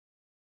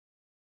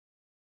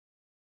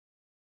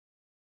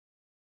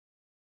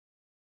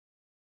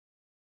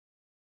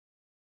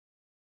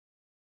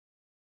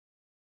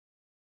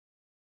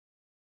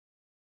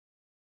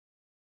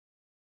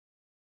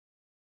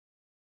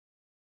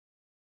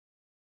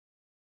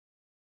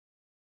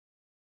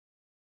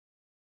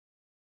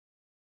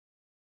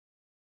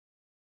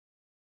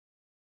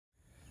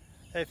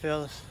Hey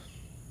fellas,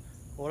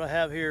 what I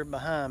have here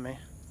behind me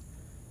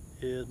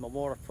is my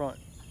waterfront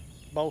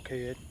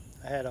bulkhead.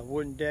 I had a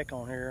wooden deck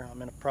on here.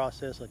 I'm in the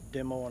process of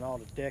demoing all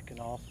the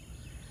decking off.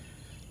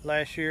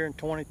 Last year in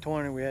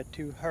 2020 we had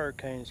two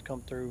hurricanes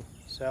come through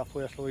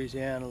southwest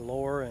Louisiana,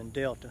 Laura and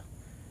Delta.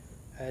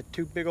 I had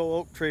two big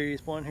old oak trees,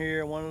 one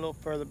here, one a little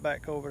further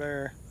back over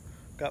there,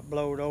 got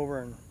blowed over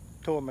and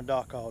tore my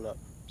dock all up.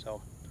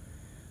 So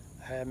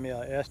I had me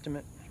an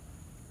estimate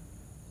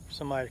for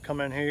somebody to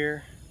come in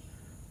here,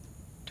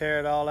 tear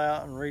it all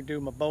out and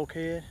redo my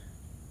bulkhead.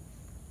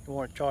 You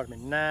want to charge me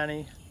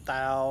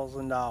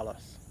 $90,000.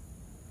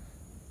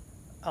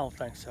 I don't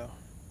think so.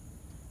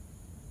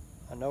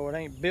 I know it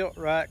ain't built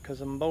right because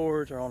them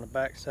boards are on the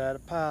back side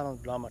of the pylons,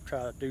 but I'm going to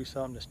try to do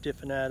something to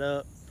stiffen that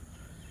up,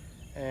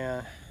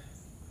 and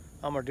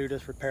I'm going to do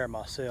this repair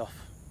myself.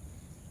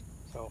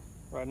 So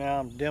right now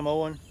I'm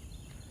demoing,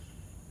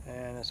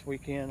 and this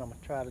weekend I'm going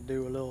to try to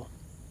do a little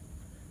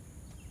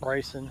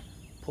bracing,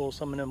 pull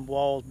some of them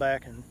walls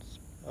back and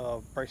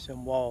brace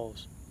them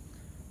walls,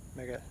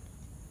 make it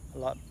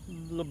a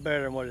little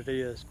better than what it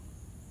is,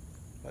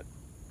 but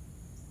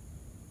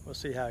we'll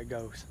see how it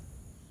goes.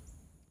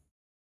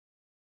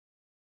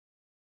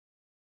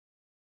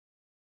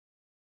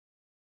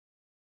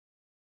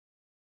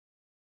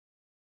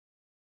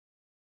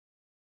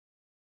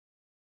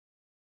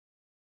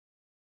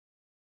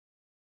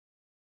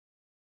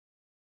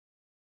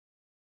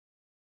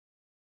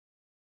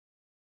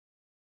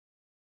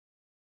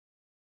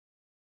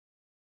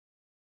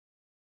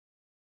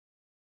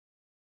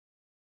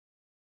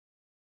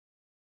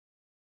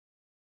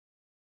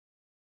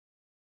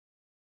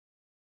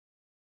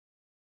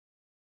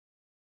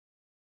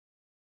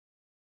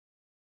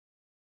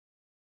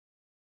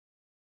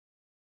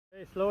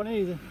 Hey, slow and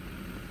easy.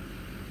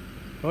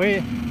 Go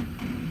ahead.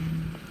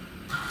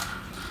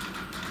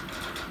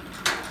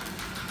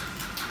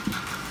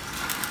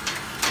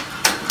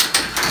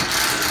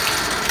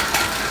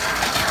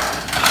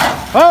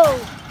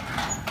 Oh!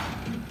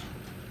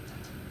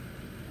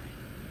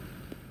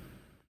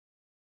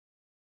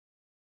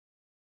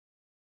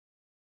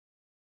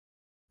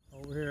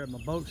 Over here at my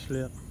boat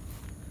slip,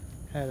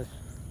 had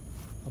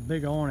a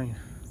big awning.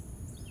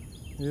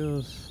 It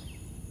was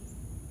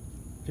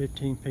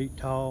 15 feet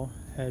tall,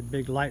 had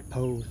big light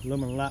poles,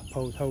 aluminum light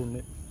poles holding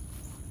it.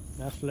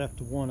 That's left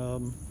of one of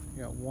them.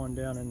 Got one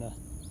down in the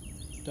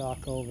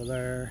dock over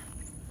there.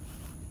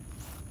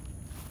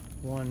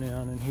 One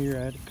down in here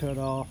I had to cut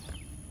off.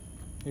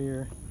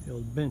 Here, it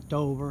was bent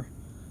over.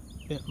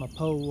 Bent my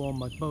pole on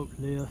my boat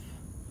lift.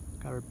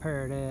 Gotta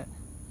repair that.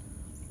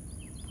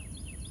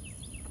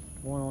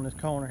 One on this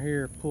corner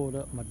here pulled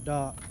up my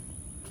dock.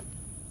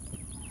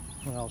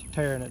 When I was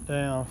tearing it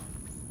down,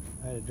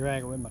 I had to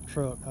drag it with my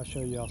truck. I'll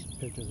show y'all some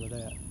pictures of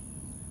that.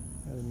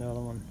 There's another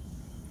one.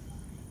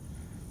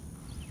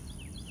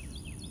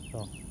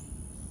 So,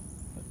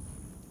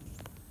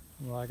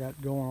 what I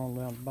got going on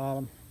down the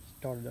bottom,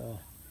 started to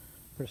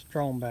put a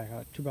strong back. I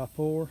got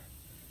 2x4.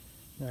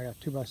 Now I got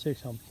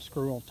 2x6. I'm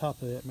screw on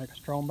top of it, make a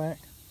strong back.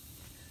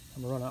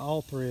 I'm running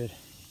all thread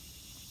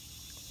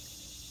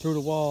through the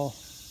wall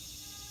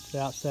to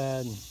the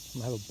outside, and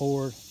I'm gonna have a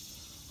board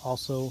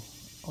also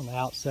on the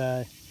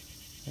outside,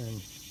 and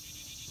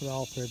put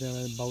all thread in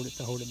and bolt it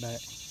to hold it back.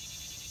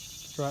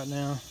 So right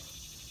now,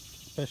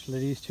 especially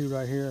these two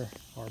right here,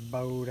 are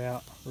bowed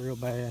out real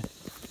bad.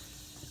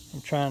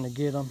 I'm trying to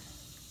get them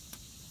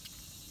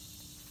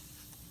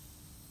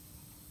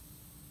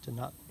to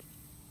not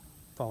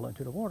fall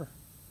into the water.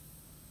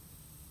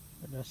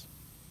 But that's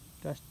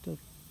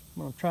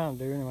what I'm trying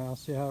to do anyway. I'll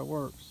see how it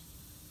works.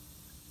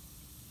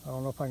 I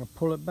don't know if I can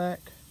pull it back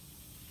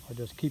or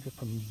just keep it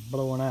from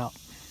blowing out.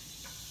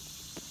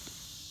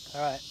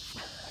 All right,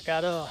 I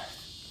got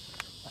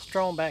my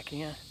strong back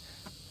in.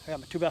 I got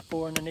my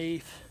 2x4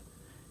 underneath,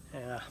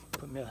 and I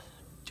put me a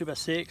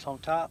 2x6 on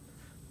top.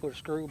 Put a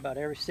screw about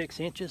every 6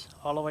 inches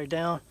all the way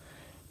down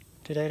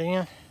to that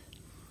end.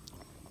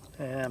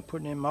 And I'm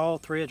putting in my all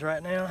threads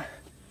right now.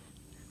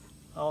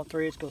 All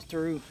threads go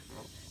through,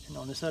 and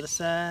on this other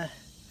side,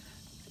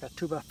 I got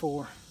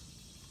 2x4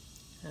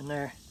 in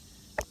there.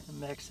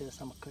 The excess,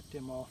 I'm gonna cut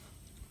them off.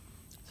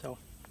 So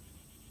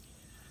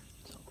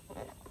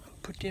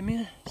put them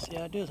in, see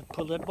how it does.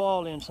 Pull that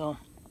ball in some.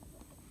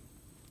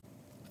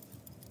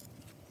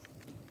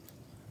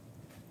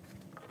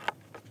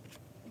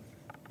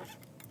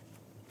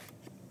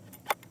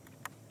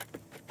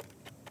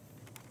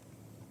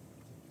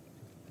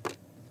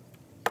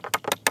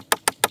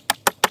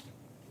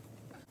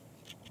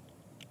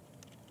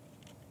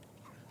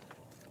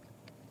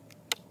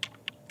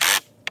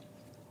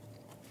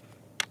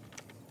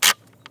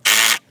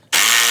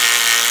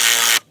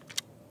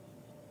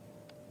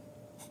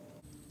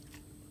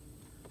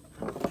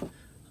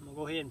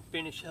 Go ahead and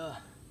finish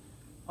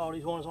all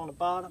these ones on the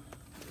bottom,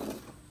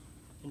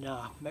 and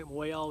make my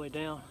way all the way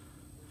down.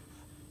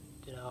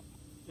 Then I'll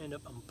I'm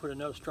gonna put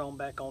another strong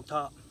back on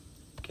top,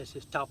 catch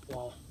this top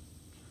wall,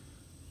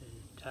 and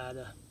tie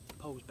the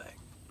poles back.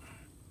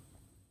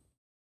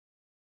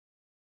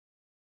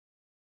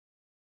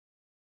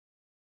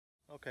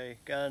 Okay,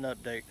 got an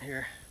update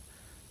here.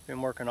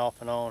 Been working off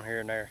and on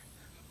here and there.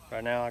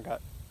 Right now I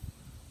got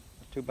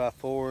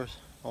 2x4s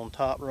on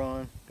top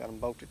run. Got them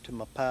bolted to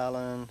my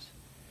pilings.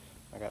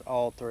 I got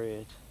all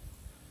threads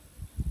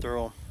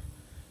through them,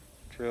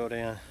 drilled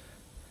in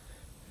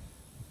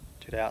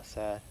to the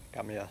outside.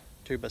 Got me a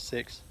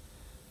 2x6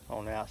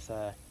 on the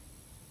outside.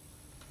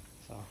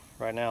 So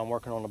right now I'm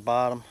working on the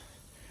bottom.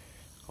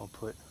 Gonna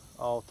put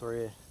all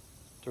thread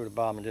through the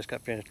bottom and just got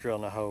finished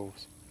drilling the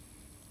holes.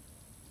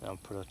 Now I'm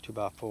gonna put a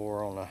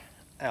 2x4 on the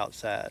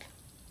outside.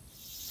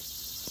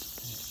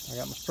 I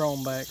got my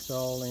strong backs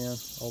all in,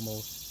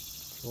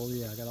 almost. Oh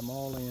yeah, I got them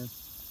all in.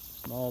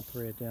 Small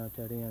thread down at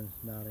that end,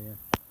 not in.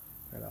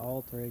 Got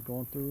all thread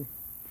going through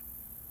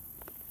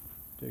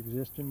the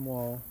existing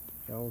wall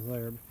that was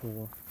there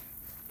before.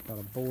 Got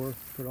a bore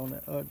put on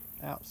the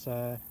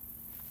outside.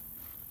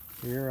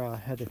 Here I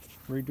had to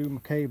redo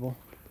my cable,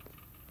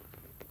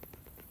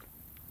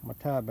 my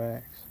tie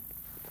backs.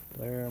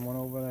 There and one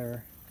over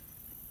there.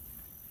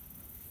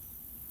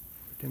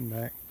 Put them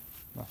back.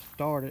 I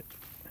started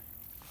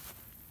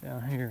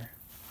down here,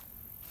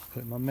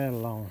 put my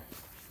metal on.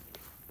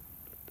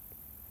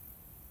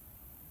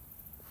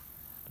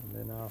 And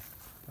then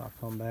I'll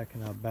come back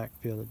and I'll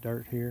backfill the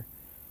dirt here,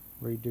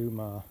 redo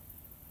my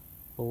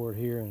board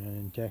here and then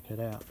inject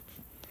it out.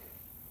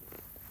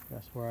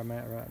 That's where I'm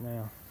at right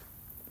now.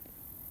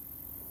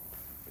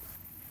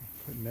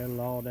 Put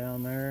metal all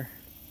down there.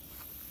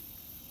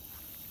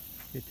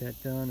 Get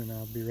that done and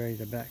I'll be ready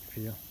to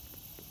backfill.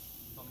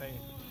 Okay,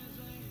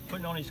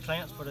 putting on these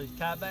clamps for these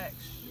tie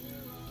backs.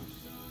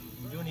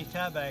 Doing these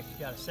tie backs, you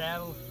got a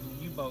saddle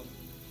and a U-boat.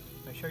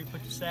 Make sure you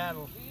put the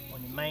saddle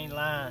on your main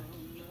line.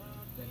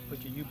 Then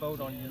put your U-boat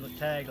on your little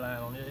tag line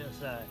on the other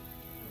side.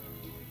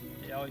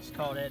 They always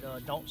call that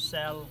don't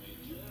saddle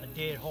a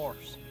dead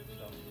horse.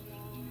 So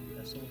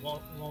that's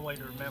one way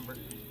to remember it.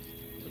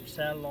 Put your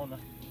saddle on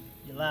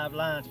your live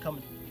lines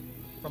coming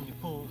from your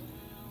pull.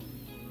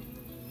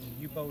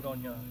 U-boat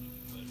on your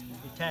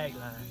tag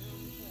line.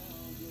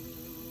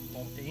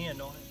 On the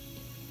end on it.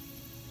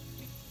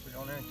 Put it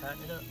on there and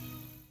tighten it up.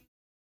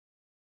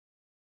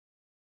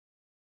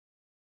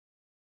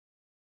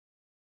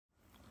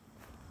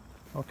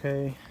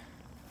 Okay,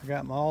 I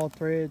got my all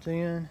threads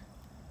in,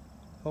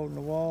 holding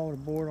the wall, the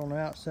board on the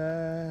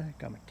outside,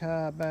 got my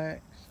tie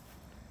backs,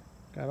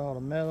 got all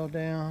the metal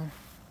down.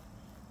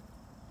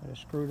 I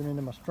just screwed them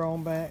into my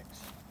strong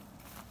backs.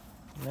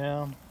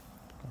 Now I'm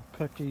gonna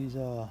cut these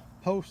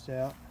posts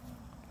out,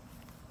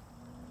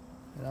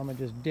 and I'm gonna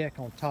just deck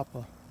on top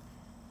of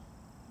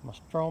my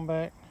strong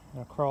back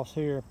and across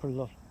here put a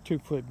little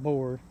 2-foot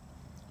board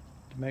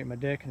to make my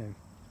decking and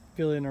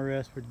fill in the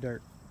rest with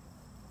dirt.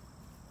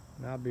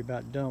 And I'll be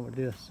about done with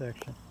this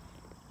section.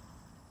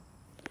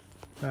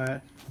 Alright,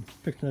 I'm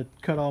fixing to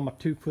cut all my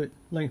 2-foot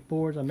length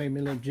boards. I made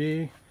me a little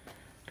jig.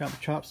 Got my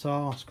chop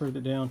saw, screwed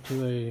it down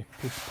to a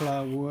piece of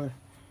plywood.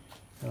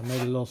 And I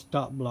made a little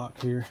stop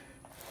block here.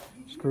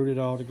 Screwed it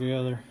all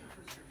together.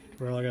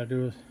 Where all I gotta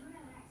do is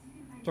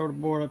throw the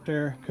board up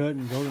there, cut,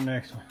 and go to the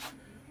next one.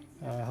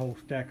 A whole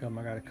stack of them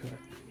I gotta cut.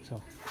 So,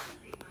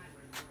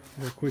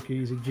 a real quick,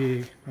 easy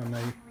jig I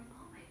made.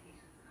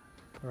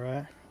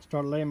 Alright,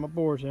 started laying my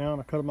boards down.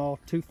 I cut them all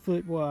 2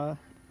 foot wide,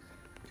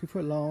 2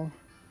 foot long.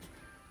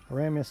 I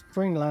ran me a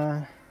string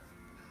line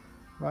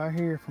right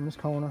here from this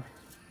corner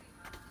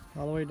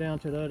all the way down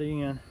to the other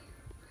end. You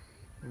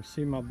can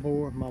see my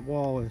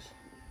wall is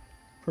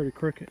pretty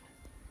crooked.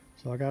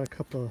 So I got a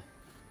couple of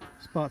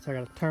spots I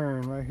gotta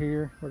turn right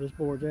here where this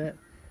board's at.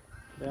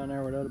 Down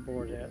there where the other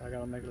board's at, I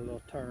gotta make a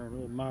little turn, a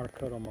little miter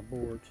cut on my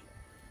boards.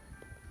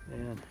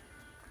 And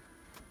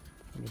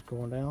I'm just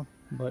going down,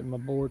 butting my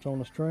boards on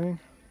the string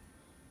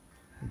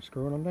and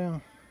screwing them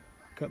down.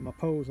 Cut my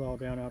poles all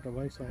down out the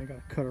way so I ain't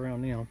gotta cut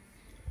around them.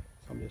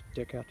 So I'm just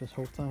deck out this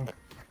whole thing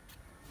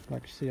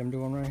like you see I'm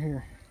doing right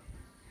here.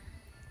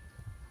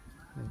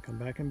 And come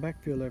back and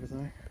backfill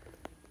everything.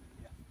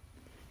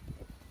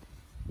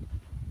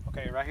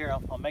 Okay, right here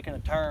I'm making a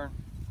turn.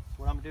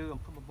 So what I'm gonna do, I'm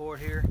gonna put my board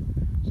here,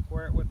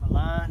 square it with my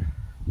line.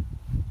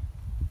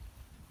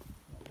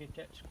 Get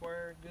that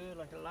square good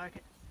like I like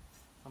it.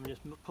 I'm gonna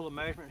just pull a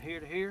measurement here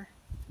to here,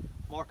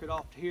 mark it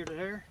off to here to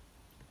there,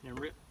 and then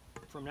rip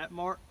from that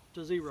mark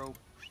to 0.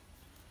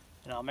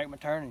 And I'll make my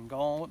turn and go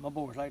on with my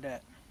boards like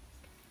that.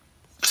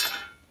 Okay.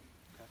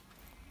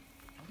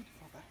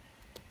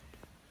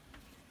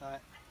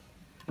 Alright,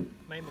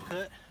 made my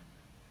cut,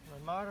 my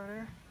miter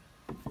there,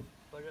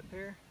 put it up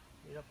here,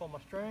 get up on my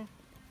string.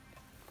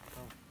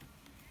 Oh,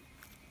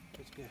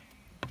 that's good.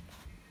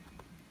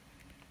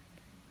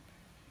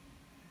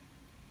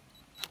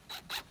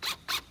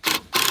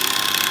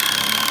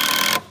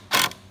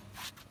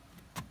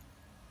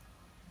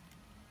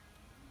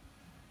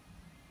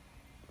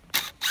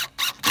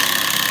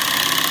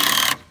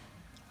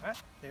 Alright,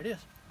 there it is.